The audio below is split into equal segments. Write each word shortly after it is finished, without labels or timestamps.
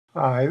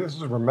Hi, this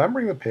is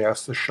Remembering the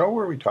Past, the show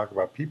where we talk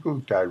about people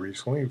who've died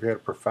recently who've had a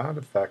profound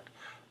effect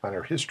on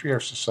our history, our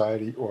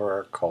society, or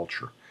our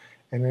culture.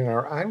 And in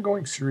our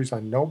ongoing series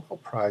on Nobel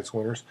Prize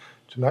winners,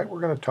 tonight we're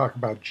going to talk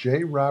about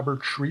J.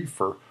 Robert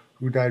Schrieffer,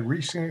 who died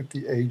recently at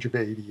the age of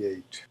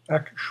 88.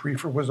 Dr.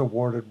 Schrieffer was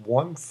awarded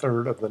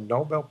 1/3 of the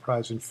Nobel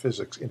Prize in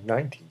Physics in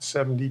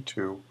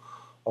 1972,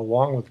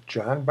 along with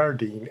John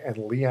Bardeen and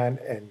Leon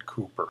N.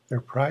 Cooper.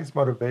 Their prize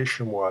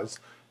motivation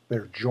was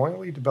their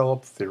jointly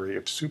developed theory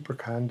of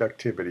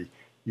superconductivity,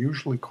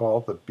 usually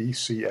called the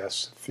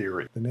BCS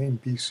theory. The name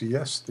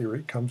BCS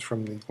theory comes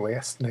from the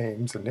last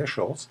names,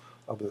 initials,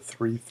 of the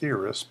three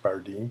theorists,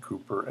 Bardeen,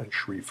 Cooper, and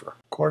Schrieffer.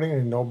 According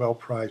to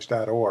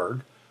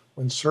NobelPrize.org,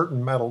 when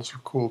certain metals are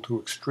cooled to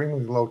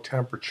extremely low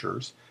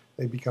temperatures,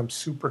 they become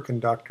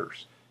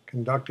superconductors,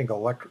 conducting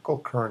electrical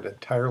current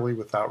entirely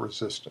without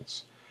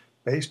resistance.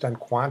 Based on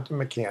quantum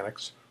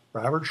mechanics,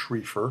 Robert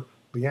Schrieffer,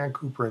 Leon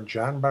Cooper, and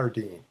John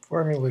Bardeen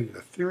formulated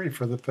a theory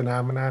for the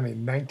phenomenon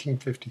in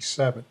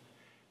 1957.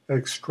 At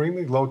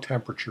extremely low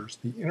temperatures,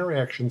 the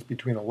interactions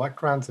between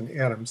electrons and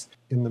atoms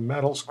in the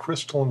metal's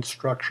crystalline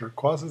structure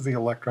causes the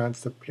electrons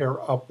to pair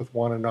up with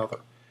one another.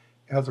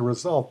 As a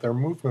result, their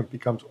movement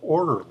becomes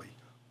orderly,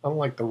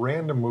 unlike the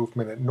random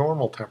movement at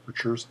normal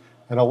temperatures,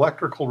 and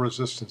electrical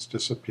resistance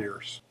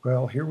disappears.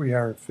 Well, here we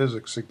are in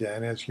physics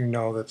again. As you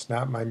know, that's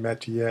not my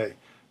métier,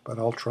 but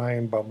I'll try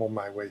and bumble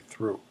my way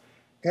through.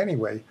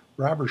 Anyway,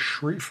 Robert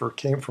Schrieffer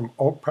came from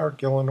Oak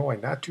Park, Illinois,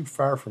 not too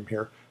far from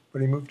here,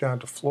 but he moved down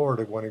to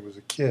Florida when he was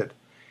a kid.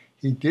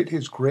 He did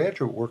his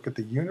graduate work at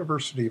the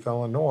University of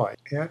Illinois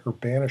at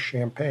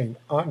Urbana-Champaign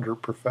under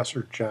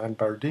Professor John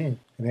Bardeen.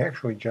 And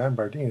actually, John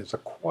Bardeen is a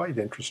quite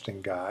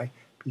interesting guy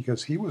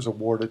because he was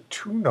awarded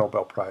 2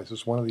 Nobel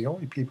Prizes, one of the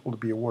only people to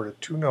be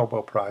awarded 2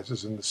 Nobel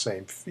Prizes in the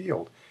same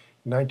field.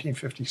 In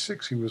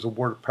 1956, he was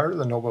awarded part of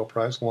the Nobel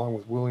Prize along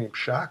with William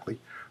Shockley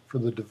for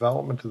the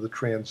development of the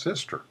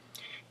transistor.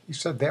 He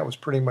said that was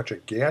pretty much a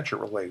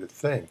gadget-related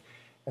thing,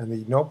 and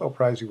the Nobel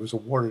Prize he was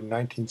awarded in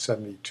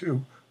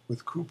 1972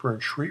 with Cooper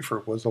and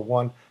Schrieffer was the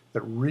one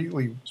that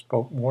really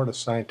spoke more to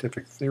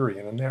scientific theory,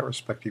 and in that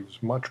respect he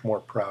was much more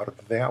proud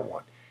of that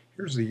one.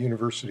 Here's the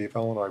University of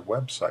Illinois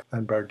website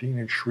on Bardeen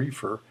and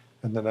Schrieffer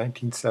and the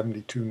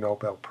 1972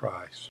 Nobel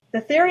Prize.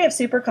 The theory of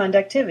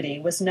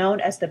superconductivity was known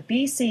as the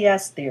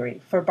BCS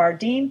theory for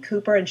Bardeen,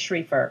 Cooper, and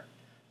Schrieffer.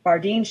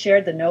 Bardeen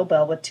shared the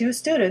Nobel with 2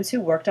 students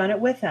who worked on it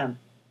with him.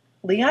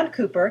 Leon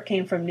Cooper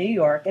came from New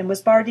York and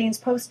was Bardeen's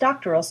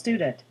postdoctoral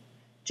student.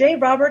 J.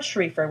 Robert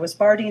Schrieffer was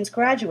Bardeen's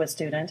graduate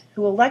student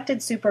who elected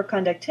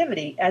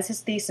superconductivity as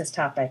his thesis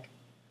topic.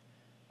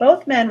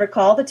 Both men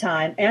recall the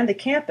time and the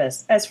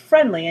campus as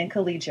friendly and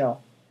collegial.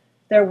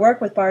 Their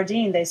work with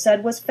Bardeen, they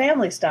said, was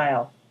family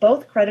style.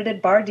 Both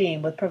credited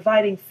Bardeen with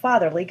providing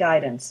fatherly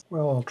guidance.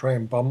 Well, I'll try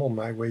and bumble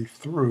my way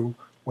through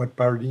what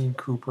Bardeen,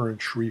 Cooper, and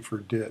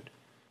Schrieffer did.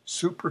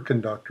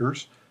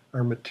 Superconductors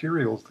are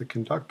materials that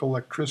conduct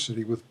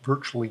electricity with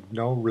virtually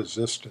no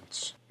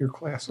resistance. Your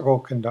classical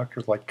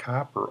conductors like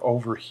copper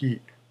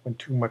overheat when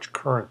too much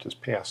current is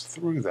passed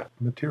through them.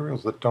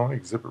 Materials that don't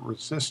exhibit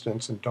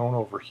resistance and don't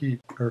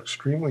overheat are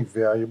extremely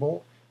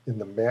valuable in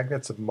the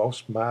magnets of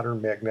most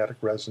modern magnetic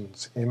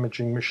resonance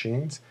imaging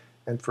machines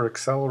and for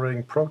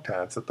accelerating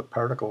protons at the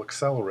particle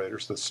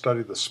accelerators that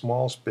study the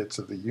smallest bits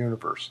of the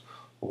universe.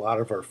 A lot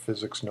of our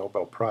physics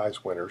Nobel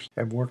Prize winners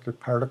have worked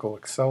at particle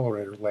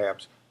accelerator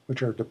labs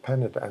which are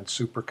dependent on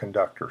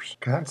superconductors.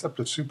 The concept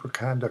of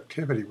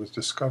superconductivity was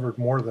discovered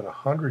more than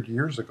 100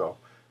 years ago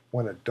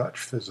when a Dutch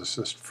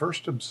physicist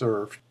first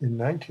observed in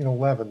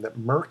 1911 that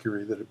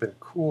mercury that had been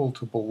cooled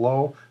to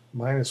below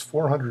minus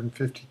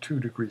 452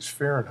 degrees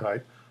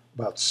Fahrenheit,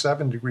 about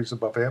 7 degrees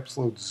above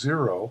absolute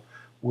zero,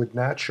 would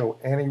not show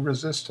any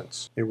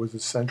resistance. It was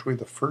essentially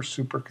the first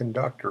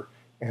superconductor,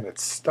 and it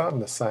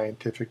stunned the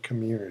scientific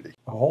community.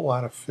 A whole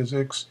lot of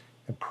physics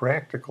and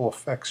practical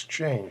effects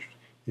changed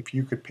if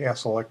you could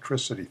pass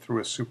electricity through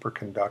a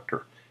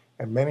superconductor,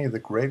 and many of the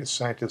greatest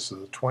scientists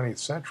of the 20th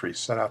century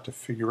set out to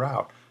figure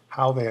out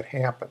how that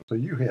happened. So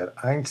you had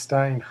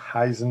Einstein,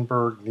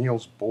 Heisenberg,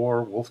 Niels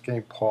Bohr,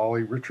 Wolfgang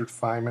Pauli, Richard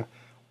Feynman,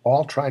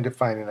 all trying to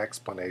find an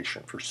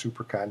explanation for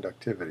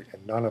superconductivity,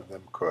 and none of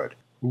them could.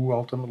 Who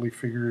ultimately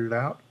figured it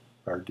out?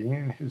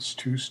 Bardeen and his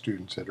 2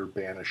 students at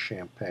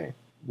Urbana-Champaign.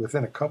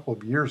 Within a couple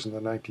of years in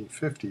the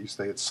 1950s,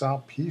 they had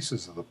solved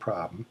pieces of the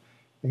problem,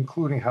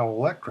 including how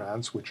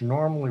electrons, which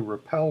normally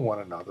repel one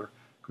another,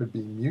 could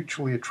be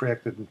mutually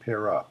attracted and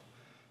pair up.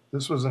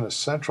 This was an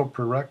essential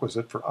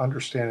prerequisite for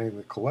understanding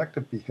the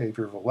collective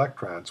behavior of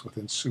electrons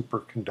within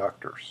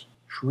superconductors.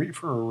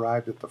 Schrieffer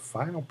arrived at the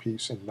final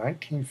piece in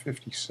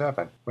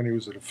 1957 when he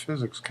was at a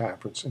physics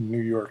conference in New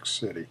York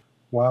City.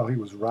 While he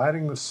was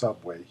riding the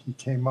subway, he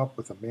came up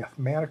with a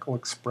mathematical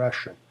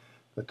expression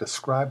that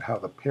described how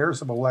the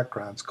pairs of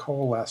electrons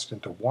coalesced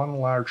into one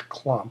large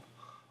clump,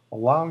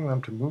 allowing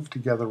them to move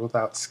together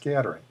without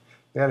scattering,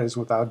 that is,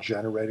 without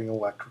generating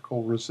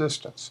electrical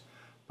resistance.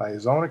 By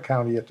his own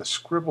account, he had to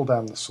scribble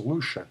down the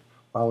solution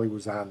while he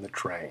was on the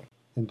train.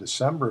 In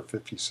December of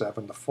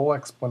 '57, the full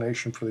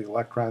explanation for the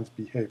electron's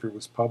behavior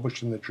was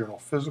published in the journal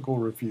Physical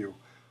Review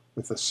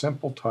with a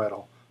simple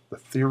title, The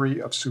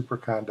Theory of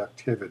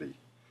Superconductivity.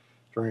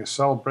 During a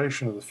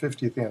celebration of the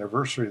 50th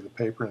anniversary of the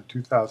paper in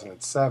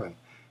 2007,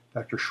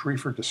 Dr.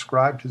 Schrieffer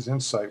described his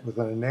insight with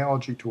an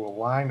analogy to a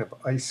line of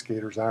ice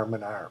skaters arm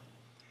in arm.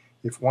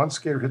 If one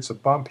skater hits a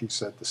bump, he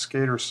said, the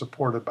skater is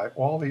supported by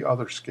all the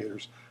other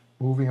skaters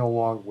moving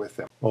along with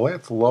him. Well,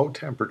 that's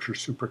low-temperature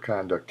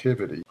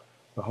superconductivity.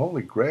 The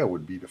holy grail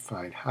would be to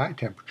find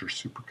high-temperature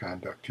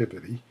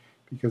superconductivity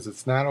because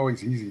it's not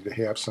always easy to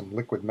have some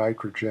liquid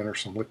nitrogen or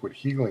some liquid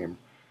helium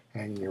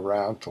hanging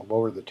around to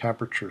lower the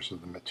temperatures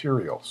of the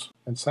materials.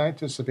 And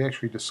scientists have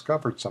actually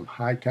discovered some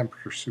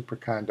high-temperature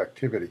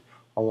superconductivity.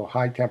 Although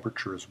high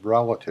temperature is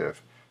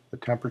relative, the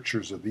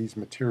temperatures of these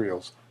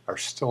materials are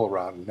still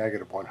around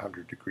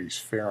 -100 degrees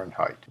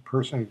Fahrenheit. The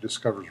person who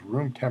discovers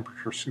room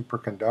temperature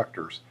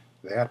superconductors,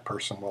 that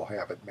person will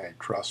have it made,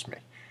 trust me.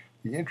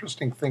 The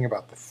interesting thing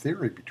about the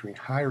theory between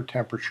higher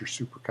temperature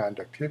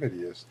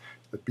superconductivity is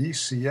the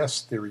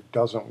BCS theory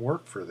doesn't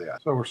work for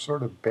that. So we're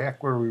sort of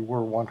back where we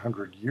were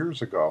 100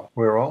 years ago,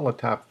 where all the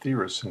top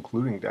theorists,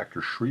 including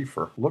Dr.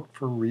 Schrieffer, looked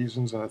for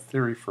reasons in a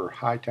theory for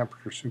high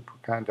temperature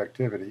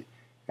superconductivity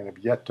and have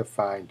yet to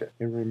find it.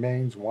 It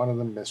remains one of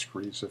the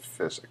mysteries of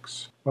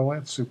physics. Well,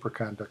 that's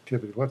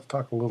superconductivity. Let's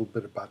talk a little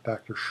bit about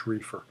Dr.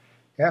 Schrieffer.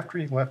 After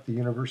he left the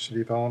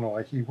University of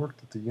Illinois, he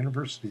worked at the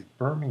University of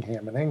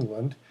Birmingham in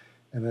England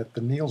and at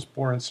the Niels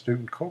Bohr Institute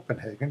in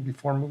Copenhagen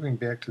before moving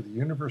back to the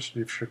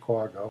University of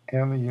Chicago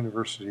and the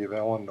University of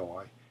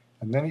Illinois,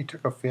 and then he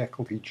took a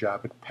faculty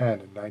job at Penn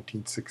in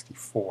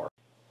 1964.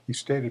 He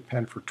stayed at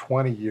Penn for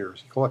 20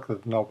 years. He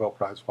collected the Nobel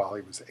Prize while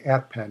he was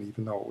at Penn,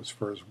 even though it was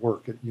for his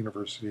work at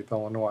University of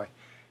Illinois.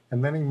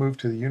 And then he moved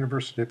to the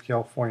University of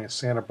California,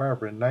 Santa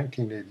Barbara in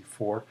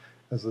 1984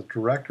 as the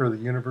director of the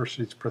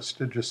university's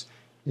prestigious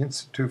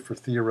Institute for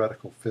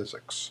Theoretical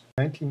Physics.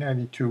 In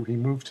 1992, he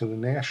moved to the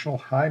National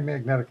High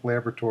Magnetic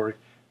Laboratory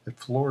at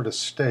Florida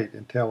State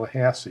in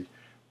Tallahassee,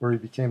 where he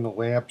became the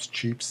lab's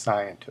chief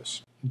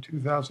scientist. In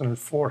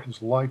 2004,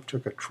 his life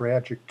took a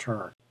tragic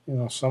turn. You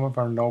know, some of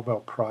our Nobel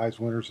Prize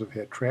winners have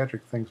had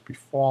tragic things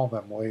befall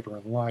them later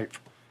in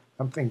life.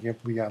 I'm thinking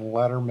of Leon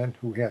Letterman,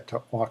 who had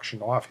to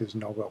auction off his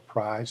Nobel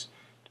Prize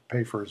to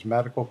pay for his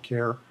medical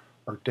care,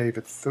 or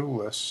David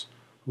Thewlis,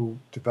 who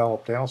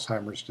developed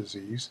Alzheimer's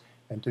disease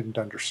and didn't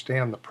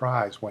understand the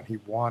prize when he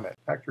won it.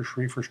 Dr.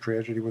 Schrieffer's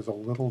tragedy was a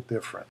little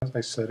different. As I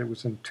said, it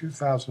was in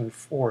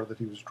 2004 that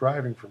he was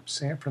driving from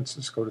San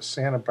Francisco to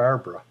Santa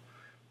Barbara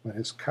when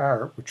his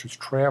car, which was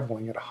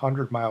traveling at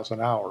 100 miles an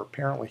hour,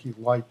 apparently he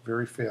liked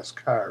very fast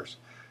cars,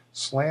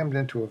 slammed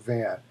into a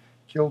van,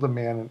 killed a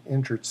man, and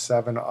injured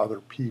 7 other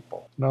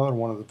people. Another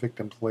one of the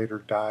victims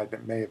later died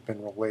that may have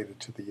been related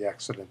to the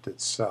accident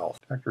itself.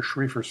 Dr.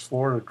 Schrieffer's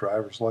Florida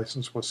driver's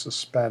license was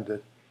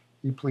suspended.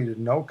 He pleaded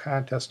no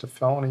contest to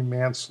felony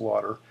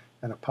manslaughter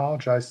and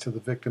apologized to the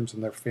victims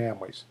and their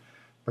families.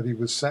 But he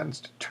was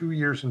sentenced to 2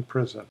 years in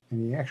prison,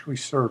 and he actually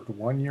served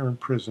 1 year in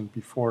prison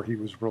before he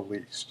was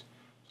released.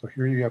 So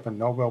here you have a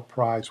Nobel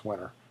Prize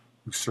winner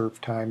who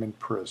served time in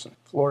prison.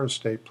 Florida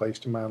State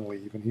placed him on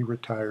leave, and he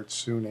retired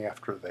soon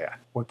after that.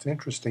 What's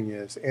interesting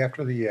is,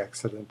 after the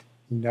accident,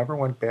 he never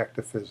went back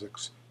to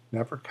physics,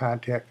 never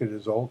contacted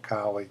his old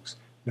colleagues,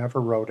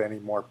 never wrote any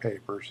more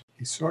papers.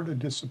 He sort of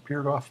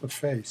disappeared off the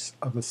face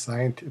of the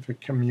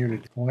scientific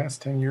community. The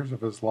last 10 years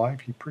of his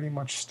life, he pretty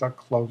much stuck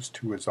close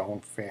to his own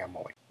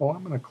family. Well,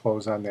 I'm going to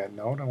close on that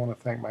note. I want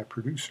to thank my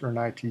producer and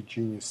IT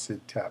genius,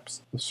 Sid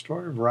Tepps. The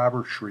story of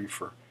Robert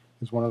Schrieffer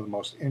is one of the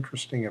most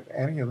interesting of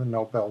any of the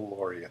Nobel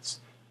laureates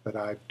that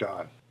I've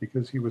done,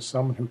 because he was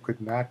someone who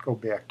could not go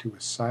back to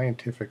his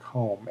scientific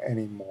home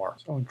anymore.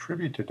 So in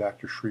tribute to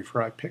Dr.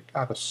 Schrieffer, I picked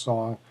out a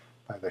song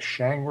by the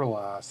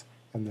Shangri-Las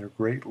and their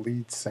great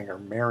lead singer,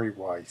 Mary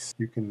Weiss,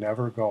 You Can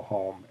Never Go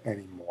Home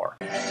Anymore.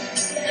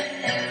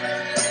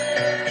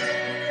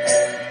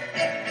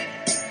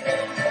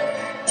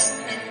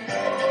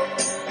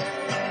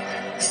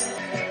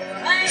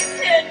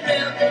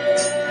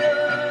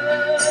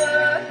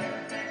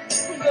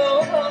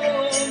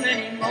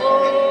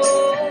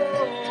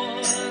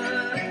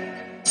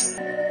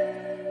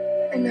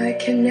 And I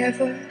can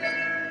never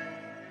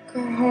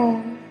go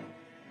home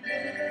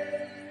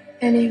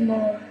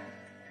anymore.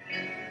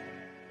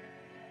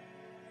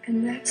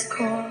 And that's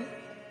called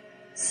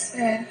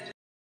sad.